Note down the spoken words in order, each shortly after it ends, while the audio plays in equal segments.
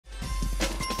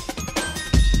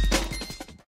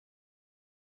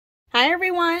Hi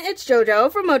everyone, it's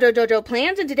JoJo from Mojo Jojo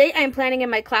Plans, and today I'm planning in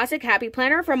my classic happy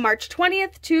planner from March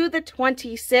 20th to the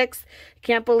 26th.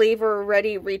 Can't believe we're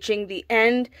already reaching the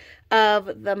end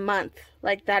of the month.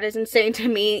 Like, that is insane to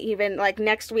me. Even like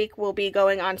next week we'll be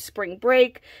going on spring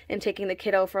break and taking the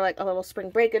kiddo for like a little spring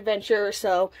break adventure.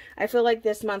 So I feel like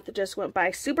this month just went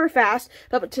by super fast.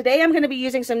 But today I'm going to be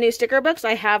using some new sticker books.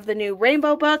 I have the new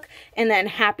Rainbow book and then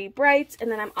Happy Brights.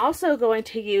 And then I'm also going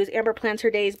to use Amber Plans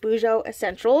Her Days Bujo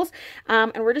Essentials.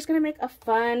 And we're just going to make a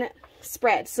fun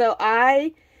spread. So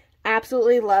I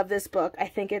absolutely love this book. I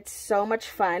think it's so much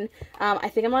fun. I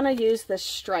think I'm going to use the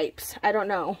stripes. I don't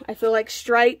know. I feel like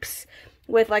stripes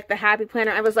with like the happy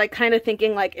planner. I was like kind of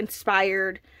thinking like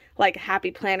inspired like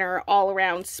happy planner all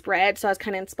around spread. So I was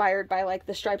kind of inspired by like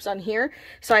the stripes on here.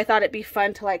 So I thought it'd be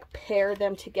fun to like pair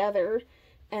them together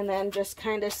and then just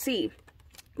kind of see.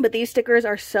 But these stickers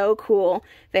are so cool.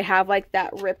 They have like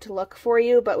that ripped look for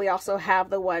you, but we also have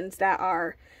the ones that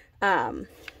are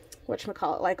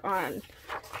whatchamacallit, like on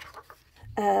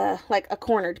like a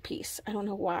cornered piece. I don't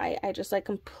know why. I just like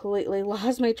completely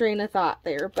lost my train of thought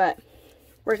there, but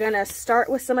we're going to start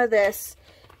with some of this.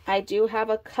 I do have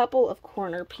a couple of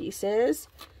corner pieces.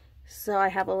 So I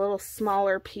have a little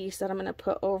smaller piece that I'm going to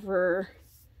put over,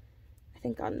 I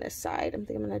think on this side. I think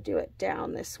I'm going to do it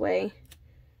down this way.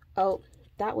 Oh,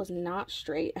 that was not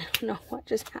straight. I don't know what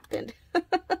just happened.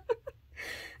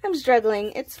 I'm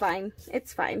struggling. It's fine.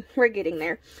 It's fine. We're getting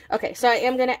there. Okay, so I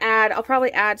am going to add, I'll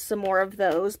probably add some more of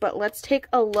those, but let's take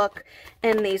a look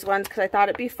in these ones because I thought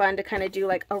it'd be fun to kind of do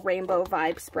like a rainbow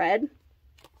vibe spread.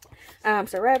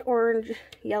 So red, orange,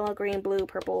 yellow, green, blue,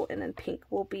 purple, and then pink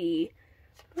will be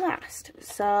last.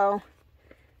 So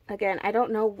again, I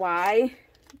don't know why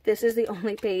this is the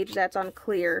only page that's on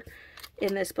clear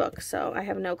in this book. So I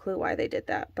have no clue why they did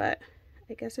that, but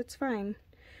I guess it's fine.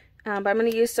 But I'm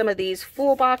going to use some of these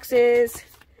full boxes,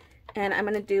 and I'm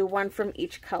going to do one from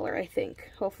each color, I think.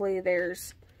 Hopefully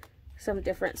there's some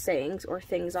different sayings or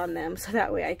things on them, so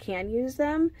that way I can use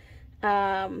them.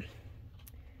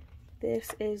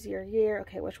 This is your year.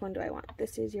 Okay, which one do I want?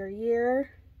 This is your year.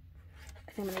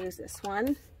 I think I'm going to use this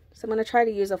one. So I'm going to try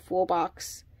to use a full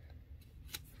box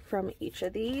from each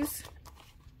of these.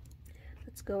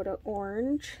 Let's go to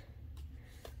orange.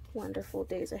 Wonderful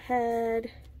days ahead.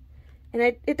 And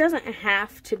it doesn't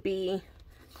have to be,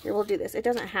 here, we'll do this. It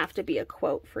doesn't have to be a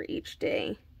quote for each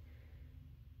day.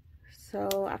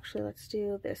 So actually, let's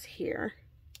do this here.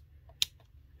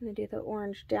 I'm going to do the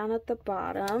orange down at the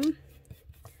bottom.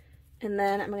 And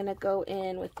then I'm going to go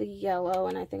in with the yellow,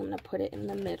 and I think I'm going to put it in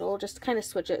the middle. Just to kind of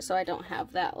switch it so I don't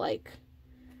have that, like,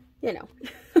 you know.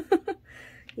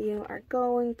 You are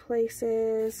going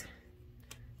places.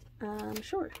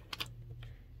 Sure.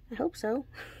 I hope so.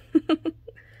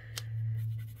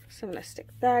 So I'm going to stick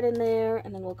that in there,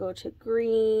 and then we'll go to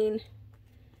green.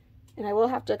 And I will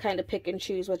have to kind of pick and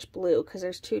choose which blue, because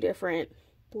there's two different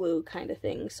blue kind of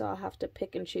things. So I'll have to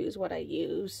pick and choose what I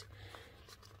use.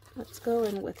 Let's go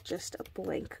in with just a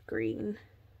blank green.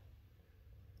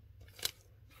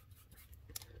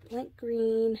 Blank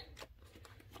green.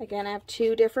 Again, I have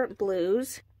two different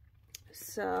blues.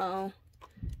 So,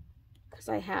 because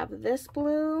I have this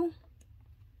blue,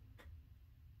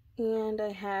 and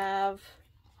I have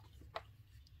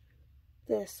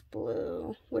this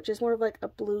blue, which is more of like a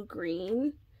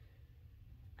blue-green.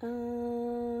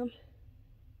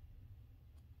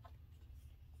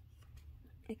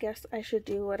 I guess I should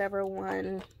do whatever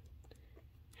one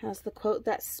has the quote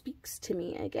that speaks to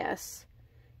me, I guess.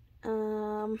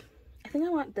 I think I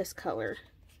want this color.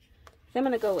 I'm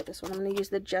going to go with this one. I'm going to use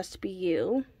the Just Be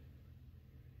You.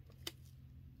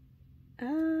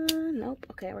 Nope.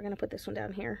 Okay, we're going to put this one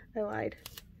down here. I lied.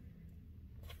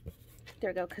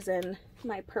 There we go, because then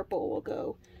my purple will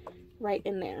go right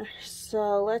in there.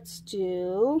 So let's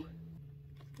do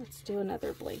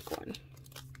another blank one.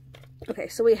 Okay,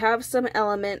 so we have some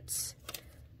elements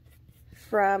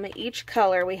from each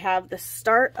color. We have the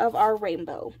start of our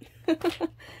rainbow.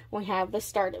 We have the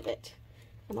start of it.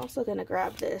 I'm also going to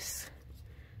grab this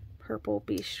purple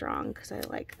Be Strong because I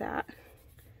like that.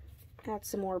 Add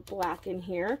some more black in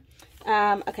here.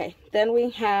 Okay, then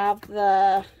we have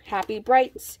the Happy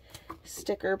Brights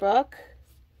sticker book.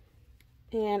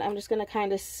 And I'm just going to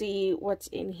kind of see what's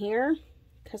in here.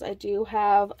 Because I do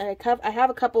have, I have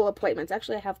a couple appointments.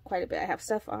 Actually, I have quite a bit. I have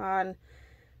stuff on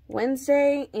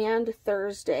Wednesday and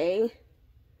Thursday.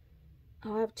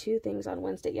 Oh, I have two things on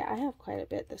Wednesday. Yeah, I have quite a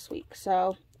bit this week.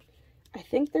 So, I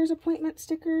think there's appointment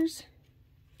stickers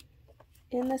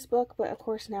in this book. But, of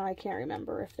course, now I can't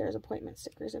remember if there's appointment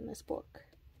stickers in this book.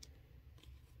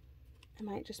 I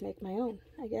might just make my own,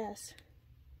 I guess.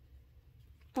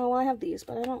 Oh, well, I have these,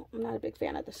 but I'm not a big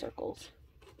fan of the circles.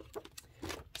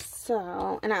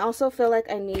 So, and I also feel like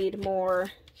I need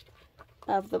more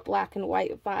of the black and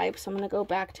white vibe. So I'm going to go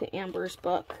back to Amber's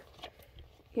book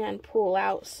and pull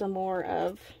out some more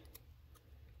of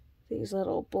these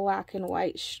little black and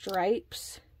white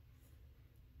stripes.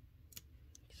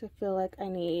 So I feel like I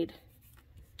need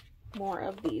more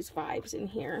of these vibes in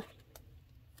here.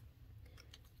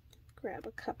 Grab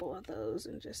a couple of those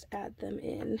and just add them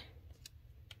in.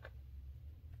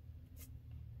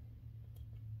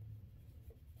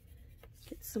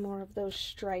 Get some more of those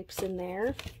stripes in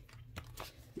there.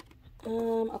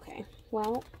 Okay,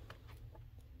 well,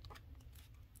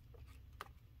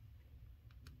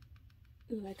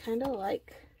 I kind of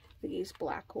like these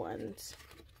black ones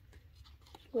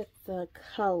with the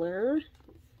color.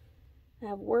 I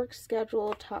have work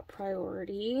schedule, top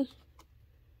priority,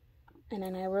 and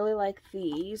then I really like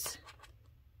these.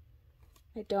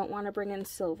 I don't want to bring in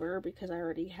silver because I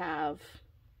already have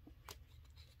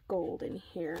gold in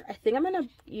here. I think I'm going to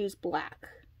use black.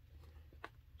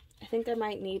 I think I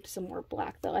might need some more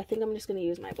black though. I think I'm just going to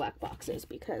use my black boxes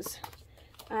because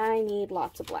I need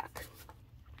lots of black.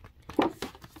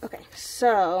 Okay,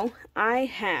 so I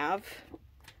have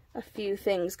a few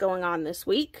things going on this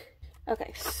week.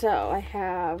 Okay, so I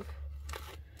have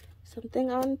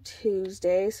something on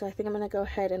Tuesday, so I think I'm going to go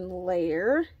ahead and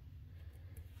layer.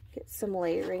 Get some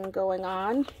layering going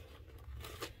on.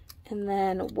 And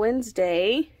then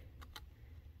Wednesday,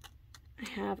 I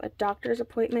have a doctor's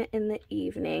appointment in the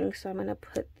evening, so I'm going to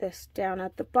put this down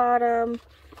at the bottom,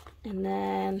 and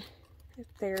then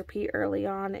therapy early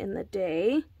on in the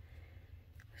day.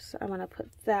 So I'm going to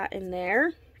put that in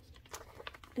there.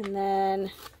 And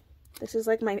then this is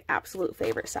like my absolute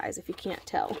favorite size, if you can't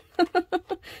tell.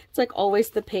 It's like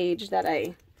always the page that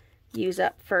I use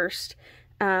up first.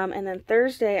 And then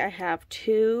Thursday I have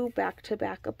 2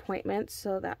 back-to-back appointments,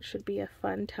 so that should be a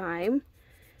fun time.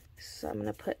 So I'm going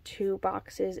to put 2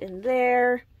 boxes in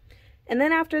there. And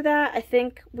then after that, I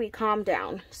think we calm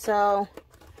down. So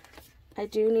I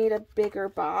do need a bigger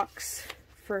box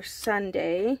for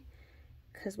Sunday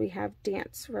because we have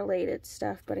dance-related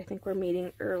stuff, but I think we're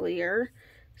meeting earlier.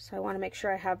 So I want to make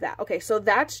sure I have that. Okay, so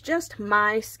that's just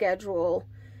my schedule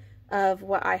of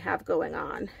what I have going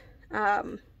on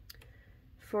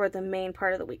for the main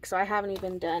part of the week. So I haven't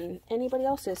even done anybody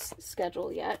else's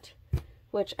schedule yet,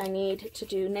 which I need to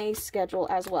do Nay's schedule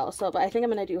as well. So, but I think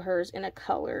I'm going to do hers in a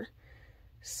color.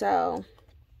 So,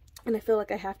 and I feel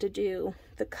like I have to do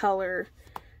the color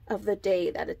of the day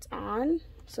that it's on.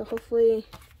 So hopefully,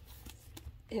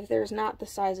 if there's not the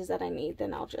sizes that I need,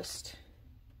 then I'll just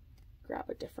grab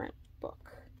a different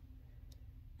book,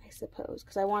 I suppose,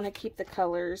 because I want to keep the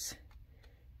colors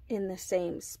in the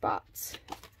same spots.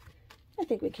 I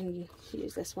think we can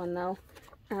use this one though,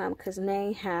 because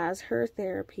Nay has her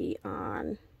therapy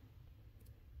on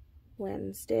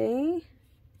Wednesday.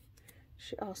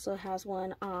 She also has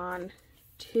one on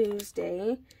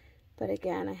Tuesday, but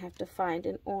again, I have to find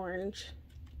an orange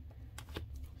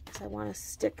because I want to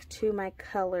stick to my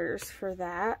colors for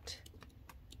that.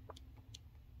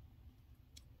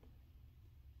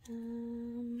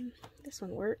 This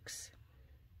one works.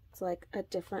 It's like a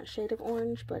different shade of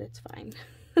orange, but it's fine.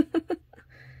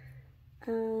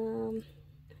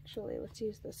 Actually, let's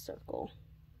use this circle.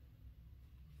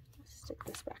 Let's stick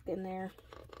this back in there.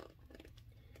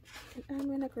 And I'm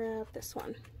gonna grab this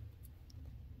one.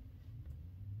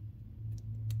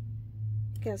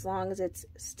 As long as it's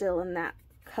still in that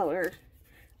color,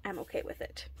 I'm okay with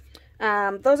it.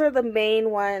 Those are the main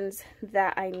ones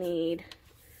that I need.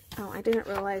 Oh, I didn't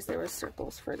realize there was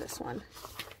circles for this one.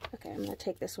 Okay, I'm gonna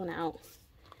take this one out.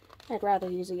 I'd rather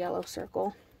use a yellow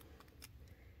circle.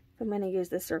 If I'm gonna use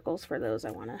the circles for those,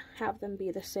 I wanna have them be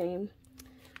the same.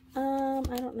 I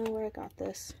don't know where I got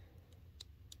this.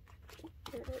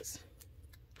 There it is.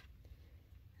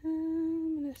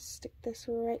 I'm gonna stick this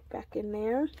right back in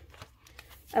there.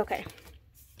 Okay.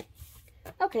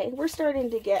 Okay, we're starting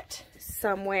to get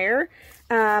somewhere.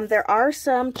 There are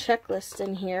some checklists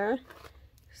in here,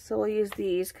 so we'll use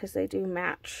these because they do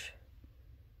match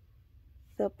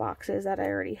the boxes that I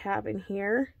already have in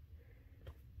here.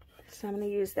 So I'm going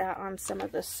to use that on some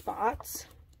of the spots.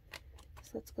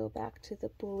 So let's go back to the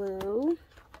blue.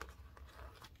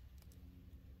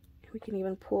 We can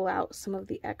even pull out some of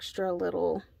the extra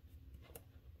little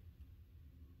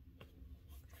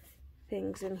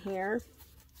things in here.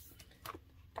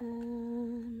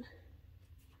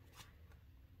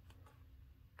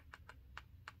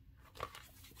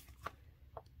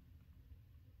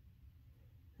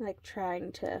 Like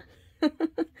trying to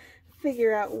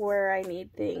figure out where I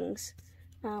need things.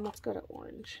 Let's go to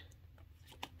orange.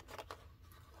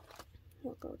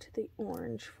 We'll go to the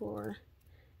orange for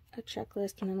a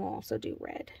checklist, and then we'll also do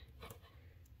red.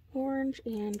 Orange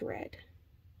and red.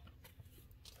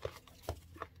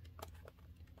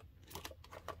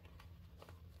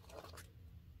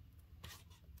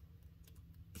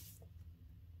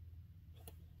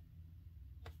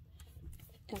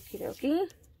 Okie dokie.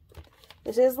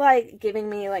 This is like giving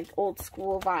me like old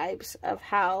school vibes of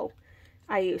how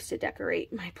I used to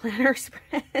decorate my planner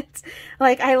spreads.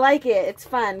 Like, I like it. It's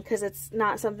fun because it's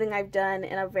not something I've done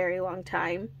in a very long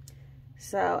time.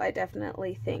 So I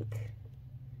definitely think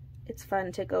it's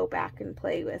fun to go back and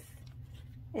play with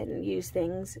and use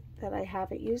things that I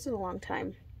haven't used in a long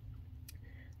time.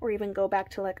 Or even go back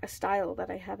to like a style that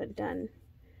I haven't done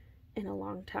in a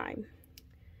long time.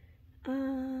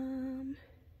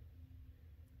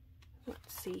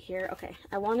 Let's see here. Okay,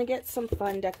 I want to get some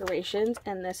fun decorations,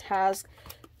 and this has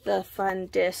the fun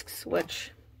discs,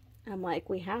 which I'm like,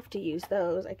 we have to use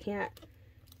those. I can't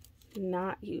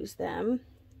not use them.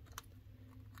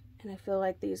 And I feel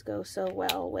like these go so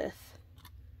well with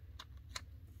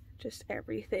just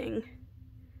everything.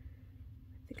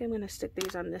 I think I'm going to stick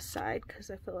these on this side because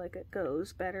I feel like it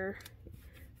goes better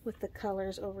with the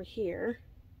colors over here.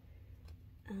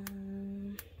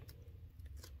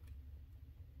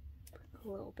 Put a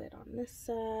little bit on this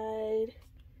side.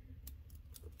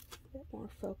 A bit more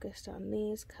focused on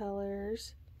these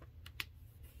colors.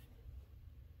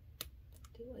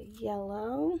 Do a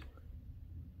yellow.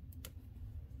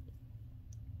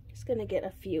 Just gonna get a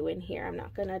few in here. I'm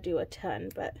not gonna do a ton,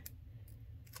 but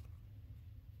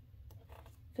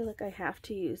I feel like I have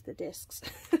to use the discs.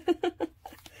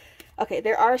 Okay,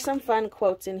 there are some fun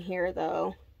quotes in here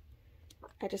though.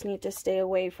 I just need to stay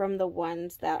away from the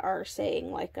ones that are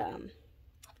saying like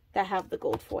that have the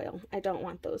gold foil. I don't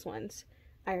want those ones.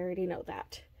 I already know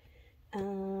that.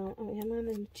 I'm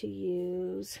going to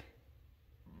use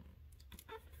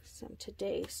some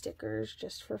Today stickers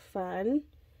just for fun.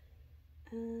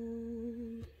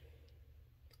 We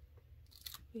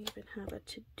even have a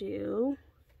to-do.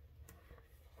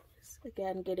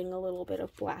 Again, getting a little bit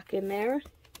of black in there.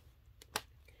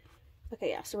 Okay,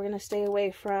 yeah, so we're going to stay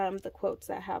away from the quotes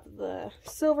that have the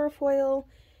silver foil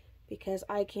because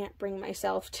I can't bring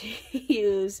myself to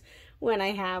use when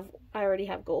I already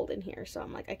have gold in here. So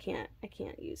I'm like, I can't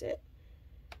use it.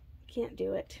 I can't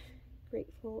do it.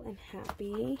 Grateful and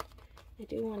happy. I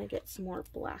do want to get some more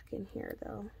black in here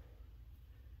though.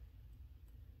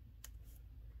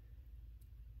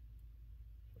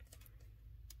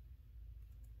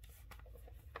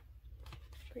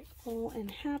 Grateful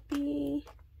and happy.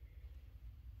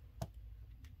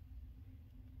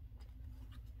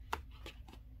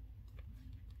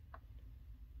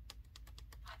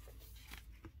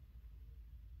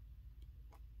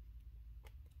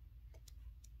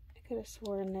 I could have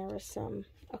sworn there was some,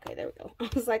 okay, there we go. I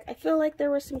was like, I feel like there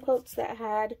were some quotes that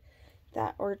had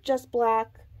that or just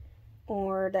black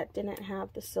or that didn't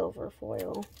have the silver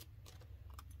foil.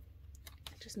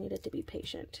 I just needed to be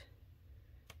patient.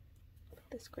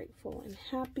 This grateful and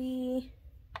happy,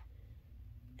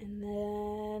 and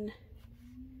then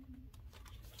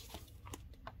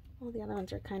all the other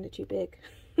ones are kind of too big.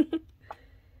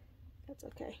 That's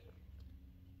okay.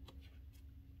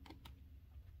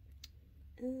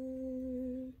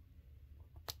 Trying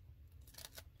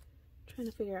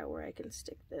to figure out where I can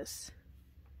stick this.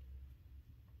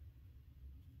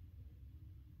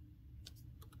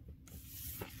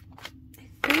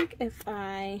 I think if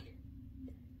I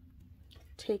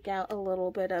take out a little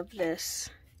bit of this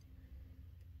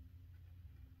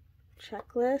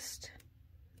checklist,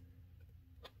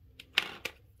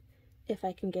 if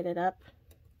I can get it up,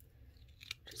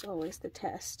 which is always the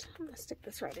test. I'm gonna stick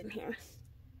this right in here.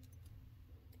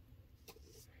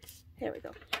 There we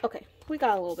go. Okay, we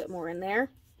got a little bit more in there.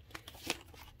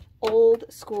 Old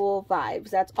school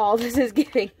vibes. That's all this is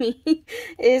giving me,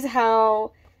 is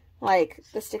how like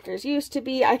the stickers used to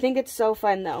be. I think it's so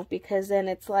fun though, because then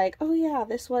it's like, oh yeah,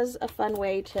 this was a fun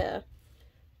way to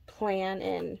plan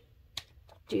and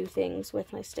do things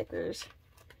with my stickers.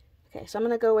 Okay, so I'm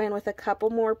going to go in with a couple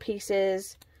more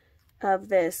pieces of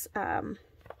this,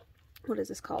 what is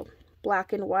this called?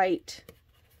 Black and white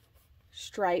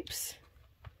stripes,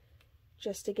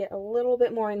 just to get a little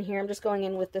bit more in here. I'm just going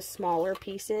in with the smaller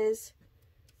pieces.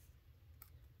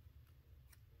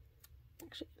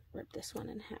 Actually, rip this one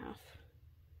in half.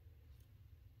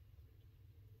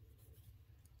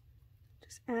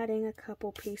 Just adding a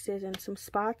couple pieces in some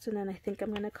spots, and then I think I'm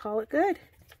going to call it good.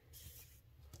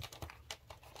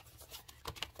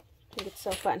 I think it's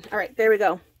so fun. All right, there we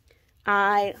go.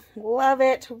 I love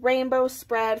it. Rainbow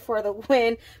spread for the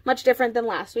win. Much different than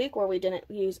last week where we didn't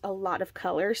use a lot of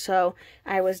color. So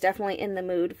I was definitely in the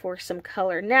mood for some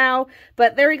color now.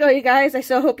 But there we go, you guys. I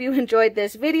so hope you enjoyed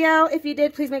this video. If you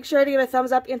did, please make sure to give it a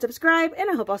thumbs up and subscribe. And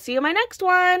I hope I'll see you in my next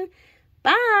one.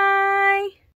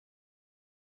 Bye!